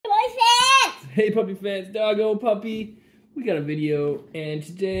Hey puppy fans, Doggo Puppy. We got a video, and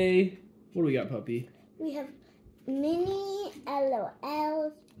today, what do we got, Puppy? We have mini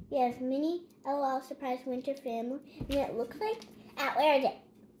LOLs. We have mini LOL Surprise Winter Family. And it looks like, where is it?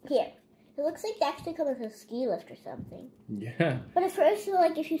 Here. It looks like they actually come with a ski lift or something. Yeah. But at first,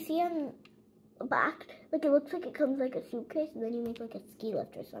 like if you see on the back, like it looks like it comes like a suitcase, and then you make like a ski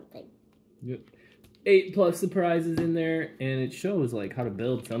lift or something. Yep. 8+ surprises in there, and it shows like how to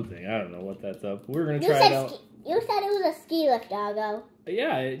build something. I don't know what that's up. We're gonna try it out. You said it was a ski lift, Doggo.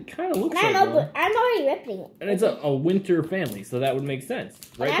 Yeah, it kind of looks and like one. I'm already ripping it. And it's a winter family, so that would make sense,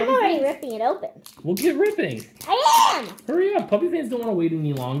 right? And I'm already ripping it open. Well, get ripping. I am. Hurry up. Puppy fans don't want to wait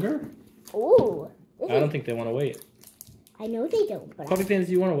any longer. Ooh. I don't think they want to wait. I know they don't, but Puppy fans,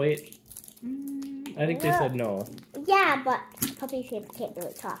 do you want to wait? I think they said no. Yeah, but puppy fans can't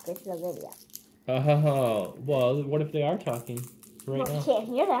really talk. This is a video. Oh, well, what if they are talking right now? You can't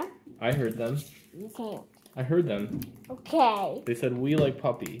hear them. I heard them. You can't. I heard them. Okay. They said, we like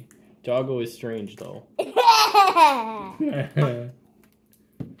puppy. Doggo is strange, though.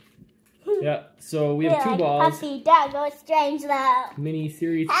 Yeah, so we have two balls. Puppy, Doggo is strange, though. Mini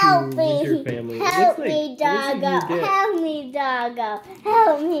Series 2 Help Winter me. Family. Help me, Doggo. Help me, Doggo.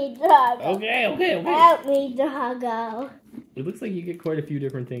 Help me, Doggo. Okay. Help me, Doggo. It looks like you get quite a few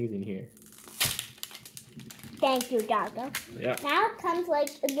different things in here. Thank you, Doggo. Yeah. Now it comes like,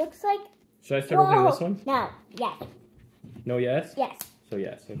 it looks like... Should I start opening this one? No, yes. No, yes? Yes. So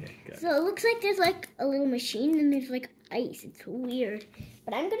yes, okay, good. So it looks like there's like a little machine and there's like ice. It's weird.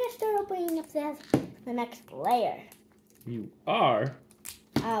 But I'm going to start opening up the next layer. You are?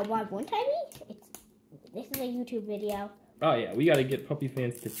 Why wouldn't I be? This is a YouTube video. Oh yeah, we got to get puppy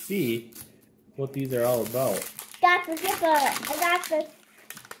fans to see what these are all about. Got the zipper. I got the...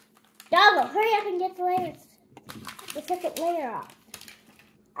 Doggo, hurry up and get the second layer off.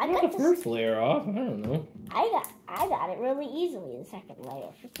 I got the first layer off. I don't know. I got it really easily, the second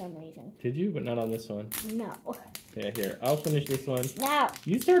layer, for some reason. Did you? But not on this one. No. Yeah, here. I'll finish this one. No.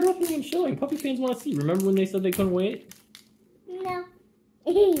 You started opening and showing. Puppy fans want to see. Remember when they said they couldn't wait? No.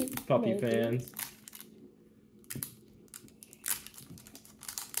 Puppy fans.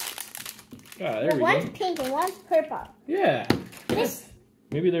 Ah, there we go. One's pink and one's purple. Yeah.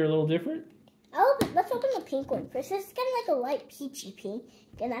 Maybe they're a little different. Let's open the pink one first. This is kind of like a light peachy pink,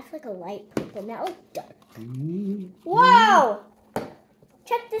 and that's like a light purple. Now it's dark. Whoa!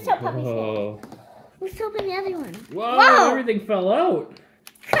 Check this out, puppy fans. Let's open the other one. Whoa! Everything fell out.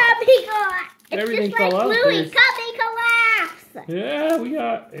 Cubby collapse. Everything fell out. Bluey, Cubby collapse. Yeah, we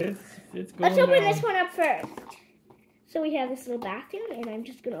got it's going. Let's open this one up first. So we have this little bathroom, and I'm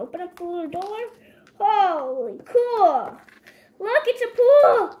just gonna open up the little door. Holy cool! Look, it's a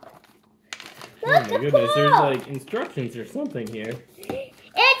pool. Look, oh my goodness, there's like instructions or something here.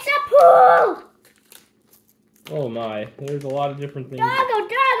 It's a pool! Oh my, there's a lot of different things. Doggo,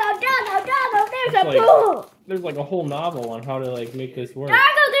 there's a pool! There's like a whole novel on how to like make this work.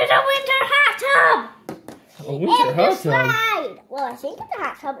 Doggo, there's a winter hot tub! A winter hot tub? Slide. Well, I think it's a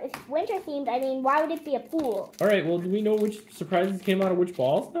hot tub. It's winter themed. I mean, why would it be a pool? Alright, well, do we know which surprises came out of which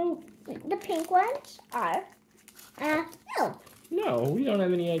balls though? The pink ones are, no. No, we don't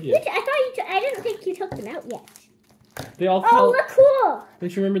have any idea. I didn't think you took them out yet. They all fell. Oh, look cool!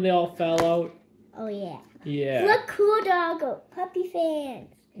 Don't you remember they all fell out? Oh, yeah. Yeah. Look cool, Doggo. Puppy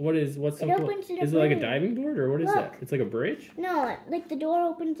fans. What's so cool? Is it like a diving board or what is that? It's like a bridge? No, like the door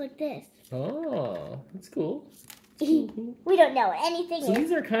opens like this. Oh, that's cool. We don't know anything. So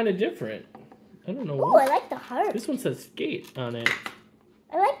these are kind of different. I don't know. Oh, I like the heart. This one says skate on it.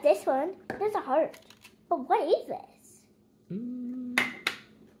 I like this one. There's a heart. But what is this?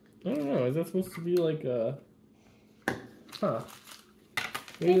 I don't know. Is that supposed to be like a... Huh.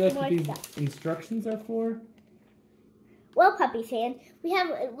 Maybe that's what these instructions are for? Well, puppy fan,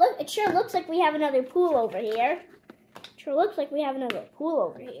 it sure looks like we have another pool over here.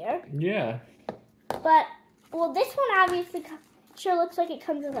 Yeah. But, well, this one obviously sure looks like it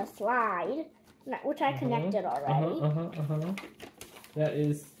comes with a slide, which I connected already. That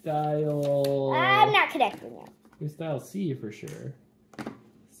is style... I'm not connecting it. It's style C for sure.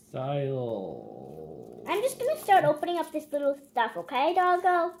 Style... I'm just going to start opening up this little stuff, okay,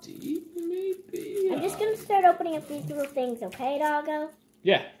 Doggo? D, maybe? I'm just going to start opening up these little things, okay, Doggo?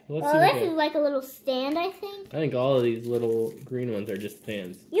 Yeah, let's see. Well, this is like a little stand, I think. I think all of these little green ones are just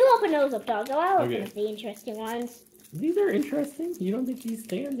stands. You open those up, Doggo. I'll open up the interesting ones. These are interesting? You don't think these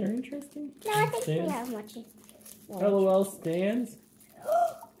stands are interesting? No, I think we have much. LOL stands?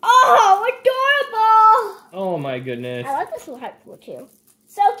 Oh, adorable! Oh my goodness. I like this little heart pool too.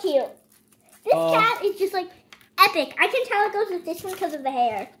 So cute. This cat is just like epic. I can tell it goes with this one because of the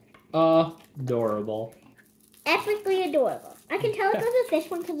hair. Adorable. Epically adorable. I can tell it goes with this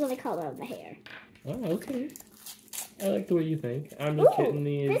one because of the color of the hair. Oh, okay. I like the way you think. I'm just getting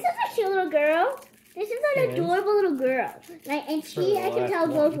these. This is a cute little girl. This is an adorable little girl. And she, I can tell,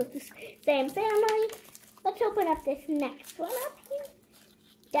 goes with the same family. Let's open up this next one up here.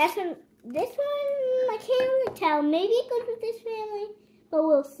 This one, I can't really tell. Maybe it goes with this family, but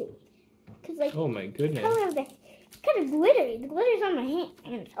we'll see. Cause like, oh my goodness. Color of it's kind of glittery. The glitter's on my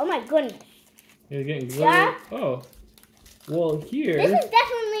hands. Oh my goodness. You're getting glitter? Yeah. Oh. Well, here. This is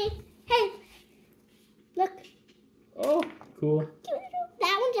definitely, hey, look. Oh, cool.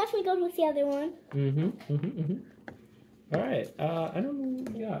 That one definitely goes with the other one. All right. I don't know what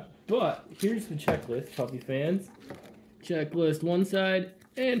we got. But here's the checklist, puppy fans. Checklist one side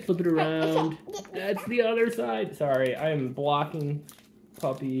and flip it around. That's the other side. Sorry, I am blocking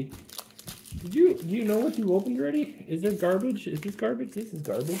puppy. Do you know what you opened already? Is there garbage? Is this garbage? This is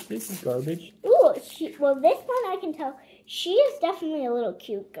garbage. This is garbage. Ooh, well, this one I can tell. She is definitely a little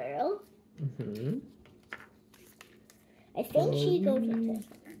cute girl. I think she goes with this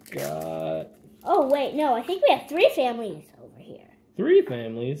one. Oh, wait, no. I think we have 3 families over here. 3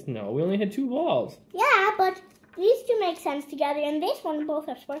 families? No, we only had 2 balls. Yeah, but these 2 make sense together, and this one both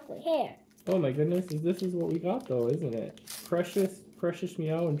have sparkly hair. Oh, my goodness. This is what we got, though, isn't it? Precious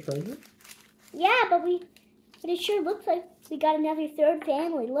Meow and Treasure? Yeah, but it sure looks like we got another 3rd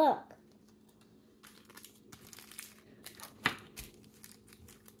family. Look.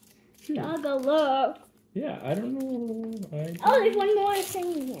 Doggo, look. Yeah, I don't know. Oh, there's one more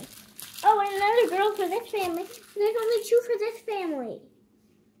thing in here. Oh, and another girl for this family. There's only 2 for this family.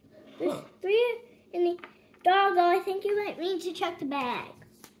 There's 3 in the Doggo. I think you might need to check the bags.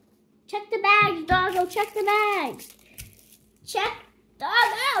 Check the bags, Doggo. Check the bags. Check,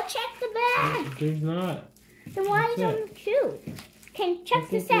 Doggo. Check the bags. There's not. Then why is only 2? Can check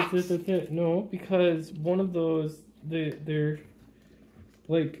the sets. That's it. No, because one of those, they're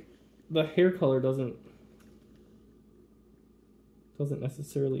like the hair color doesn't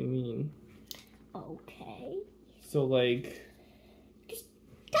necessarily mean. Okay. So like. Just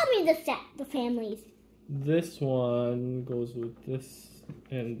tell me the families. This one goes with this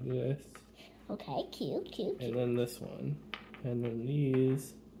and this. Okay, cute. And then this one. And then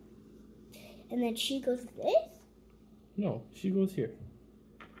these. And then she goes with this? No, she goes here.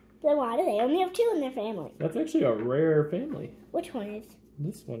 Then why do they only have 2 in their family? That's actually a rare family. Which one is?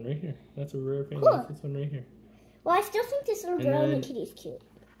 This one right here. That's a rare family. Cool. This one right here. Well, I still think this little girl and the kitty's cute.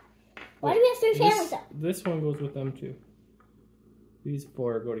 Why Wait, do we have 3 families though? This one goes with them too. These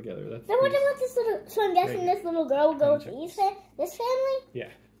 4 go together. That's then what about this little? So I'm guessing this little girl will go with this family. Yeah.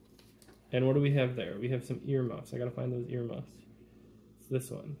 And what do we have there? We have some earmuffs. I gotta find those earmuffs. It's this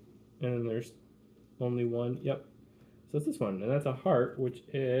one, and then there's only one. Yep. So it's this one, and that's a heart, which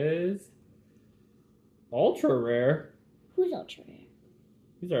is ultra rare. Who's ultra rare?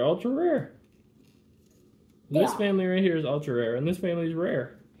 These are ultra rare. This family right here is ultra rare, and this family is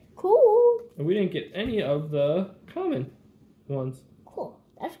rare. Cool. And we didn't get any of the common ones. Cool.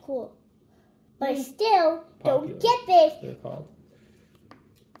 That's cool. But I still Popular, don't get this. They're called.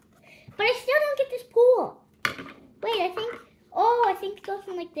 But I still don't get this pool. Wait, I think it goes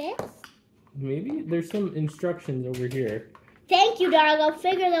from like this. Maybe there's some instructions over here. Thank you, Doggo.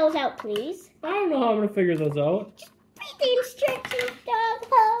 Figure those out, please. I don't know how I'm gonna figure those out. Just read the instructions,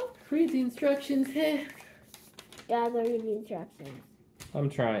 Doggo. Read the instructions, hey. Doggo, read the instructions. I'm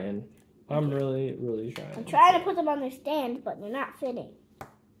trying. I'm really trying. I'm trying to put them on their stand, but they're not fitting.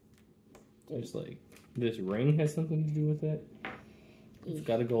 There's like, this ring has something to do with it. It's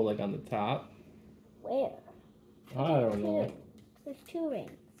gotta go like on the top. Where? I don't know. There's 2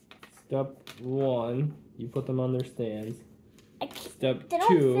 rings. Step 1, you put them on their stands. Step 2. They don't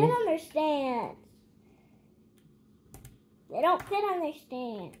fit on their stands. They don't fit on their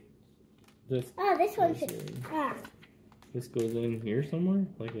stand. This one fits. This goes in here somewhere,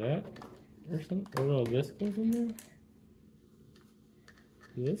 like that, or something. Oh no, this goes in there.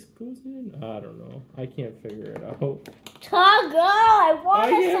 This goes in. I don't know. I can't figure it out. Doggo, I want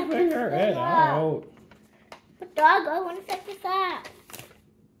to set this figure it out. But Doggo, I want to set this up.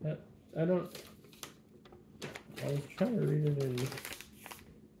 I don't. I was trying to read it in.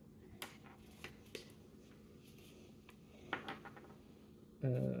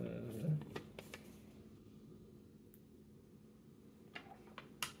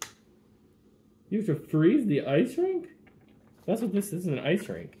 You have to freeze the ice rink? That's what this is, an ice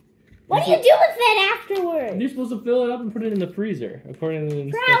rink. What do you do with it afterwards? You're supposed to fill it up and put it in the freezer, according to the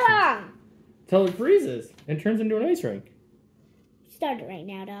instructions. For how long? Till it freezes and turns into an ice rink. Start it right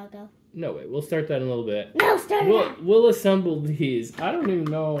now, Doggo. No, wait, we'll start that in a little bit. No, start it now. We'll assemble these. I don't even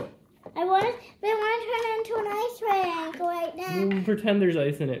know. I want to turn it into an ice rink right now. We'll pretend there's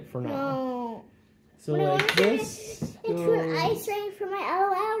ice in it for now. No. So But I like want to turn this it into an goes ice rink for my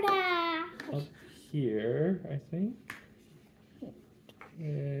LOL. up here, I think.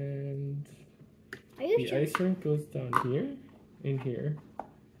 And Are you the sure? ice rink goes down here, in here. But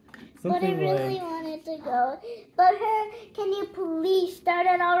I Something really like wanted to go. But can you please start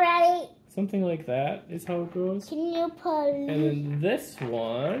it already? something like that is how it goes. Can you And please? then this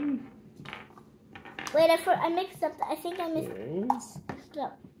one Wait, I mixed up. I think I mixed goes.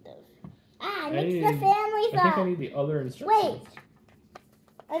 up. I I mixed need- the families I think I up. need the other instructions. Wait.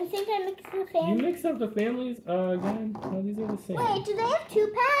 I think I mixed the You families. mixed up the families again? No, these are the same. Wait, do they have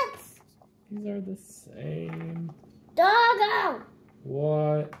 2 pets? These are the same. Doggo.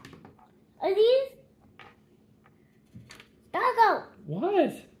 What? Are these? Doggo.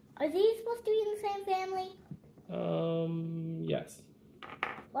 What? Are these supposed to be in the same family? Yes.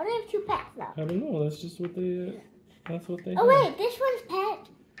 Why do they have 2 pets though? I don't know. That's just what they. That's what they. Oh have. wait, this one's pet,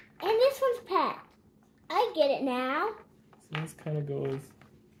 and this one's pet. I get it now. So this kind of goes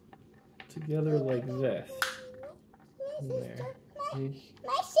together like this. There.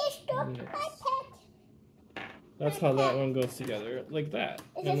 My sister, Yes. my pet. That's how that one goes together, like that. Is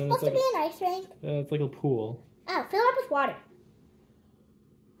And this then supposed it's to like, be an ice rink? it's like a pool. Oh, fill it up with water.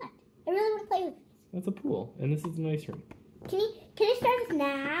 What? I really want to play with this. That's a pool, and this is an ice rink. Can you start this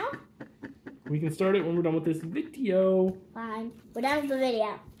now? We can start it when we're done with this video. Fine. We're done with the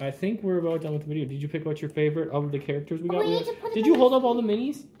video. I think we're about done with the video. Did you pick out your favorite of the characters we got? We need to put Did them you in hold the- up all the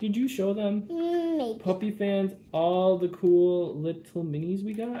minis? Did you show them? Maybe. Puppy fans, all the cool little minis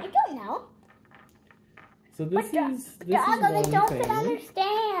we I got. don't know. So this But is Doggo, they one don't fit family.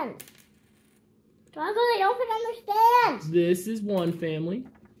 understand. Doggo, they don't fit understand. This is one family,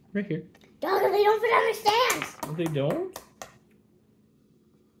 right here. Doggo, they don't fit understand. They don't.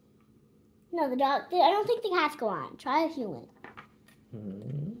 No, the dog. I don't think the cats go on. Try a human.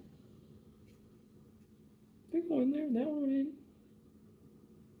 They go in there. That one in.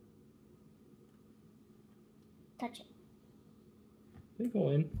 Touch it. They go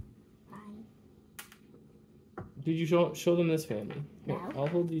in. Fine. Did you show them this family? Here, No. I'll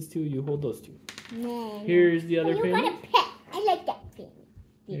hold these two. You hold those two. No. Here's the other You family. got a pet. I like that family.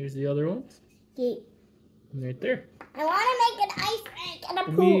 Here's the other ones. Yeah. Right there. I want to make an ice rink and a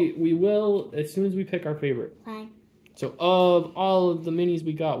pool. We will as soon as we pick our favorite. Fine. So of all of the minis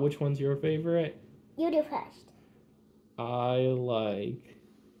we got, which one's your favorite? You do first. I like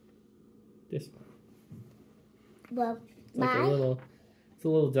this one. Well, It's like it's a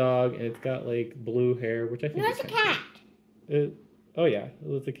little dog, and it's got like blue hair, which I think No, is it's a kinda cat. cute. Oh yeah,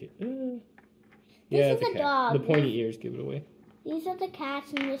 it's a kid. Yeah, is it's a cat. dog. The pointy ears give it away. These are the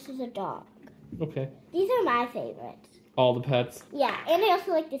cats, and this is a dog. Okay. These are my favorites. All the pets. Yeah, and I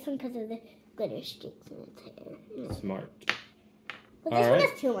also like this one because of the glitter streaks in its hair. Yeah. Smart. But this All one right.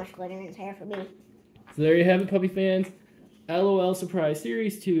 has too much glitter in its hair for me. So there you have it, puppy fans. LOL Surprise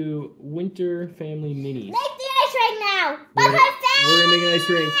Series 2 Winter Family Minis. Make the ice right now. We're Bye-bye, gonna make an ice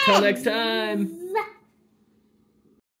rink. Till next time. fans!